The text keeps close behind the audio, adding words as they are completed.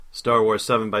Star Wars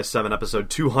 7x7, episode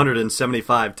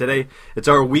 275. Today, it's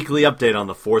our weekly update on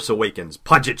The Force Awakens.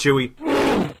 Punch it, Chewie!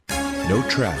 No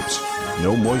traps,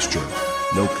 no moisture,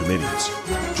 no committees.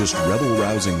 Just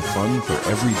rebel-rousing fun for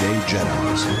everyday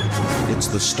Jedis. It's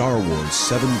the Star Wars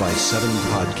 7x7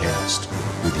 podcast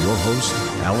with your host,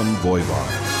 Alan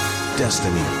Voivod.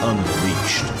 Destiny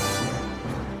Unleashed.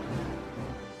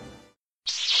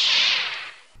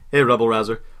 Hey, Rebel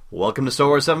Rouser. Welcome to Star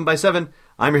Wars 7x7.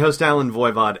 I'm your host, Alan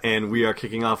Voivod, and we are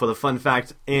kicking off with a fun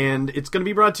fact, and it's going to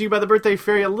be brought to you by the Birthday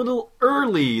Fairy a little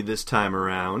early this time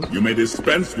around. You may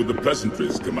dispense with the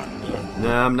pleasantries, Commander.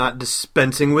 No, I'm not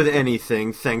dispensing with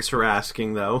anything. Thanks for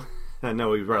asking, though. I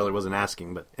know he probably wasn't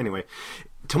asking, but anyway.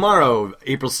 Tomorrow,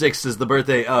 April 6th, is the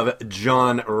birthday of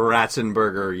John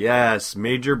Ratzenberger. Yes,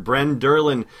 Major Bren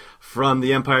Derlin from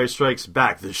The Empire Strikes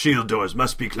Back. The shield doors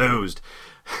must be closed.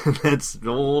 That's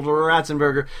old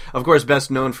Ratzenberger. Of course, best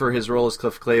known for his role as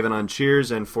Cliff Clavin on Cheers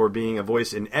and for being a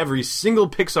voice in every single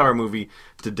Pixar movie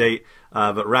to date.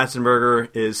 But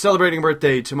Ratzenberger is celebrating a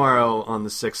birthday tomorrow on the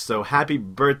 6th, so happy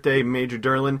birthday, Major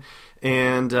Derlin.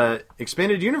 And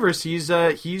Expanded Universe,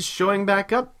 he's showing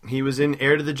back up. He was in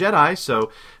Heir to the Jedi,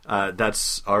 so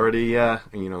that's already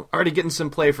already getting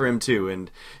some play for him too.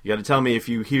 And you got to tell me if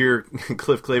you hear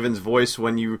Cliff Clavin's voice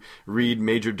when you read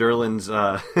Major Derlin's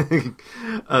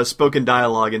spoken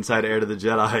dialogue inside Heir to the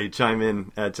Jedi. Chime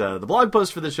in at the blog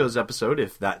post for the show's episode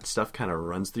if that stuff kind of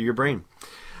runs through your brain.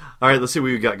 All right, let's see what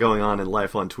we got going on in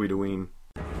life on Tweetaween.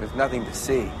 There's nothing to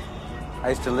see. I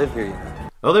used to live here, you know.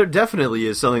 Oh, there definitely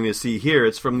is something to see here.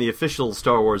 It's from the official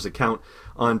Star Wars account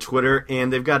on Twitter,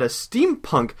 and they've got a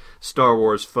steampunk Star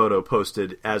Wars photo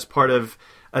posted as part of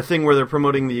a thing where they're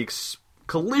promoting the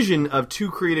collision of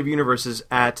two creative universes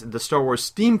at the Star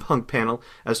Wars Steampunk panel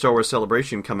at Star Wars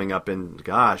Celebration coming up in,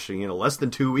 less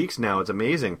than 2 weeks now. It's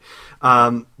amazing.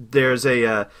 There's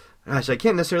a... Gosh, I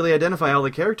can't necessarily identify all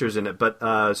the characters in it, but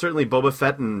certainly Boba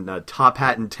Fett and Top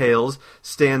Hat and Tails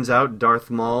stands out. Darth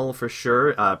Maul, for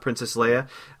sure. Princess Leia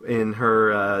in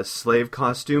her slave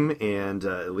costume, and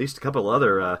at least a couple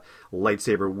other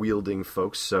lightsaber-wielding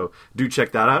folks. So do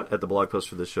check that out at the blog post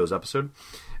for this show's episode.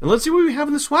 And let's see what we have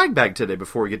in the swag bag today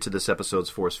before we get to this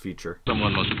episode's Force feature.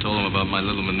 Someone must have told him about my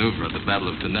little maneuver at the Battle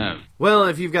of Tanev. Well,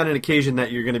 if you've got an occasion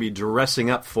that you're going to be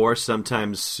dressing up for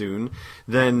sometime soon,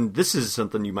 then this is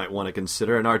something you might want to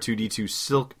consider, an R2-D2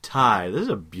 silk tie. This is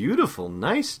a beautiful,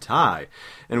 nice tie.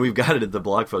 And we've got it at the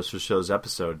blog post for the show's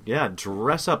episode. Yeah,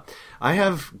 dress up.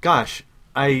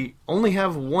 I only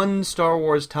have one Star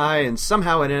Wars tie, and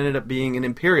somehow it ended up being an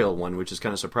Imperial one, which is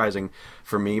kind of surprising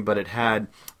for me, but it had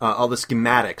all the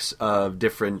schematics of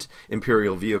different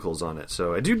Imperial vehicles on it.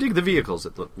 So I do dig the vehicles,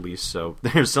 at least, so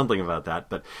there's something about that.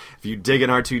 But if you dig an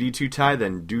R2-D2 tie,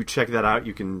 then do check that out.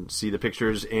 You can see the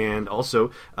pictures and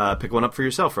also pick one up for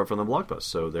yourself right from the blog post.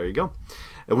 So there you go.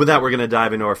 And with that, we're going to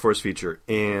dive into our Force feature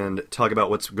and talk about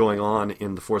what's going on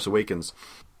in The Force Awakens.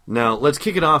 Now, let's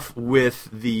kick it off with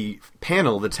the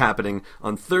panel that's happening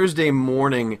on Thursday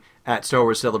morning at Star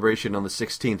Wars Celebration on the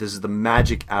 16th. This is the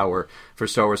magic hour for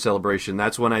Star Wars Celebration.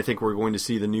 That's when I think we're going to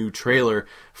see the new trailer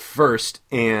first,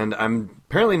 and I'm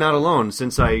apparently not alone.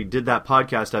 Since I did that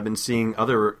podcast, I've been seeing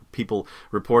other people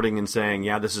reporting and saying,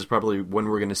 yeah, this is probably when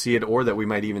we're going to see it, or that we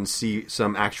might even see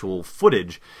some actual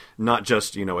footage, not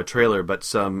just, a trailer, but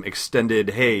some extended,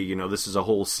 hey, this is a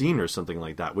whole scene or something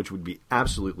like that, which would be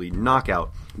absolutely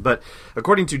knockout. But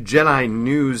according to Jedi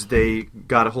News, they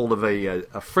got a hold of a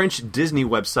French Disney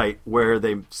website where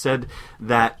they said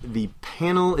that the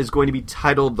panel is going to be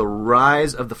titled The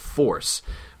Rise of the Force,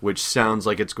 which sounds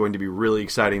like it's going to be really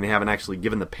exciting. They haven't actually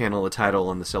given the panel a title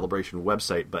on the Celebration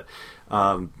website, but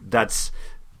that's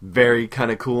very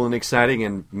kind of cool and exciting,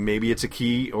 and maybe it's a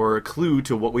key or a clue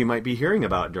to what we might be hearing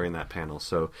about during that panel.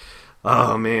 So,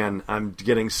 oh man, I'm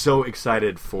getting so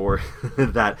excited for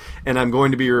that, and I'm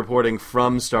going to be reporting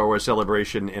from Star Wars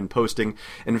Celebration and posting.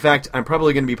 In fact, I'm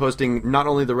probably going to be posting not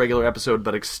only the regular episode,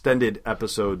 but extended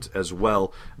episodes as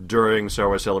well during Star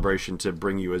Wars Celebration to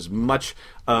bring you as much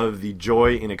of the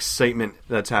joy and excitement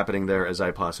that's happening there as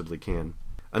I possibly can.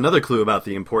 Another clue about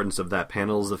the importance of that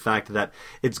panel is the fact that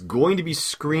it's going to be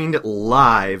screened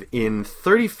live in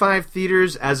 35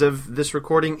 theaters as of this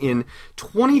recording in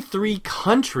 23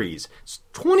 countries.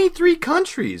 23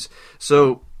 countries!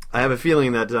 So I have a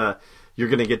feeling that you're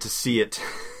going to get to see it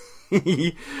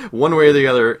one way or the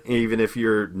other, even if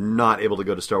you're not able to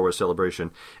go to Star Wars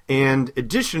Celebration. And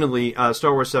additionally,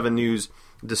 Star Wars 7 News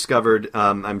discovered,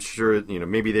 I'm sure,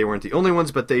 maybe they weren't the only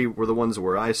ones, but they were the ones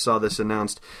where I saw this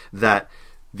announced, that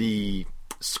the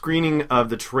screening of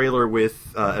the trailer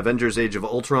with Avengers Age of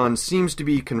Ultron seems to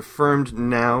be confirmed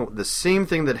now. The same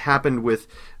thing that happened with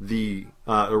the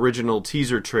original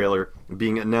teaser trailer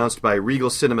being announced by Regal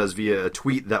Cinemas via a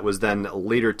tweet that was then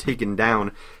later taken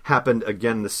down happened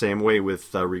again the same way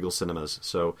with Regal Cinemas.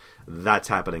 So that's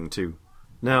happening too.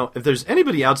 Now, if there's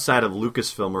anybody outside of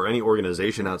Lucasfilm or any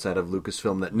organization outside of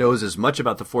Lucasfilm that knows as much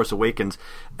about The Force Awakens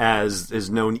as is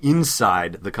known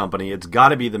inside the company, it's got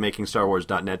to be the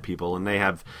MakingStarWars.net people, and they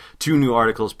have 2 new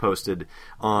articles posted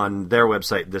on their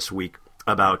website this week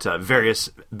about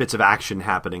various bits of action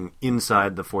happening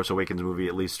inside the Force Awakens movie,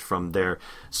 at least from their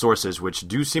sources, which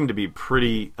do seem to be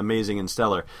pretty amazing and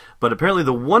stellar. But apparently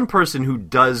the one person who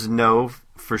does know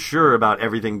for sure about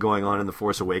everything going on in The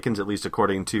Force Awakens, at least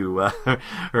according to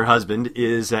her husband,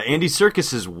 is Andy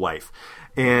Serkis's wife.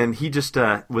 And he just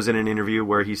was in an interview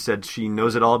where he said she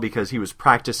knows it all because he was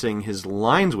practicing his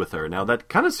lines with her. Now, that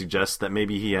kind of suggests that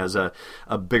maybe he has a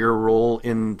bigger role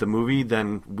in the movie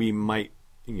than we might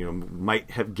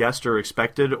have guessed or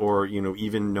expected or,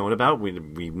 even known about.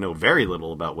 We know very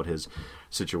little about what his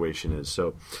situation is.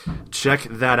 So check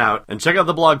that out. And check out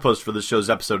the blog post for this show's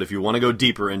episode if you want to go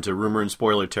deeper into rumor and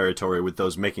spoiler territory with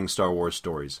those Making Star Wars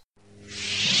stories.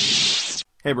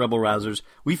 Hey Rebel Rousers,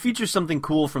 we feature something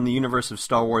cool from the universe of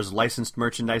Star Wars licensed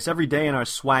merchandise every day in our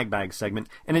swag bag segment,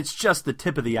 and it's just the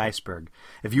tip of the iceberg.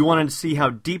 If you wanted to see how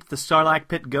deep the Sarlacc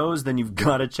pit goes, then you've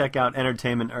got to check out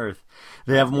Entertainment Earth.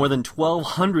 They have more than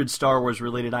 1,200 Star Wars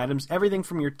related items, everything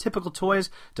from your typical toys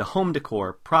to home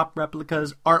decor, prop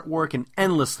replicas, artwork, and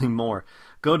endlessly more.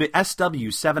 Go to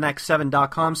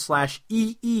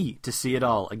sw7x7.com/EE to see it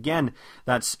all. Again,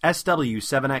 that's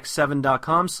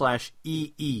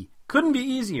sw7x7.com/EE. Couldn't be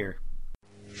easier.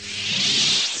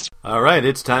 All right,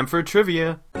 it's time for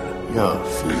trivia. Your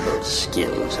feeble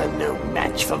skills are no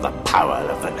match for the power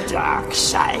of the dark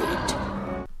side.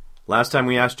 Last time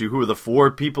we asked you who were the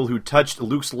 4 people who touched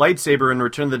Luke's lightsaber in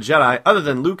Return of the Jedi other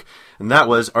than Luke, and that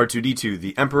was R2-D2,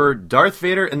 the Emperor, Darth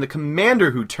Vader, and the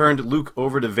Commander who turned Luke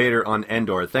over to Vader on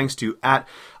Endor. Thanks to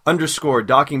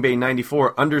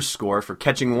 @_DockingBay94_ for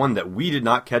catching one that we did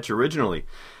not catch originally.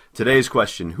 Today's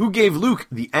question: who gave Luke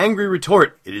the angry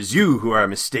retort, "It is you who are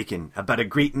mistaken about a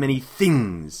great many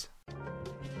things"?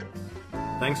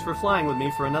 Thanks for flying with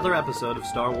me for another episode of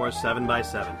Star Wars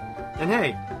 7x7. And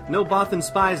hey, no Bothan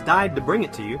spies died to bring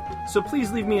it to you, so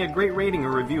please leave me a great rating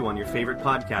or review on your favorite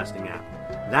podcasting app.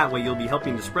 That way you'll be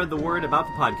helping to spread the word about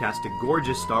the podcast to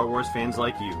gorgeous Star Wars fans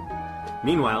like you.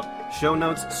 Meanwhile, show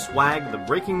notes, swag, the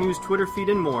breaking news Twitter feed,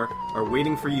 and more are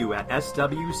waiting for you at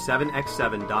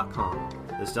sw7x7.com.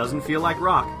 This doesn't feel like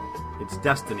rock. It's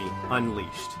Destiny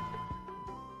Unleashed.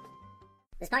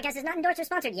 This podcast is not endorsed or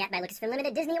sponsored yet by Lucasfilm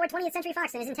Limited, Disney, or 20th Century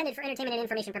Fox and is intended for entertainment and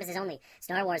information purposes only.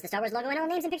 Star Wars, the Star Wars logo, and all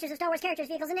names and pictures of Star Wars characters,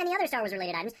 vehicles, and any other Star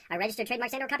Wars-related items are registered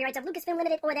trademarks and/or copyrights of Lucasfilm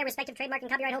Limited or their respective trademark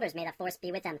and copyright holders. May the Force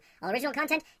be with them. All original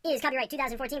content is copyright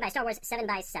 2014 by Star Wars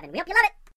 7x7. We hope you love it!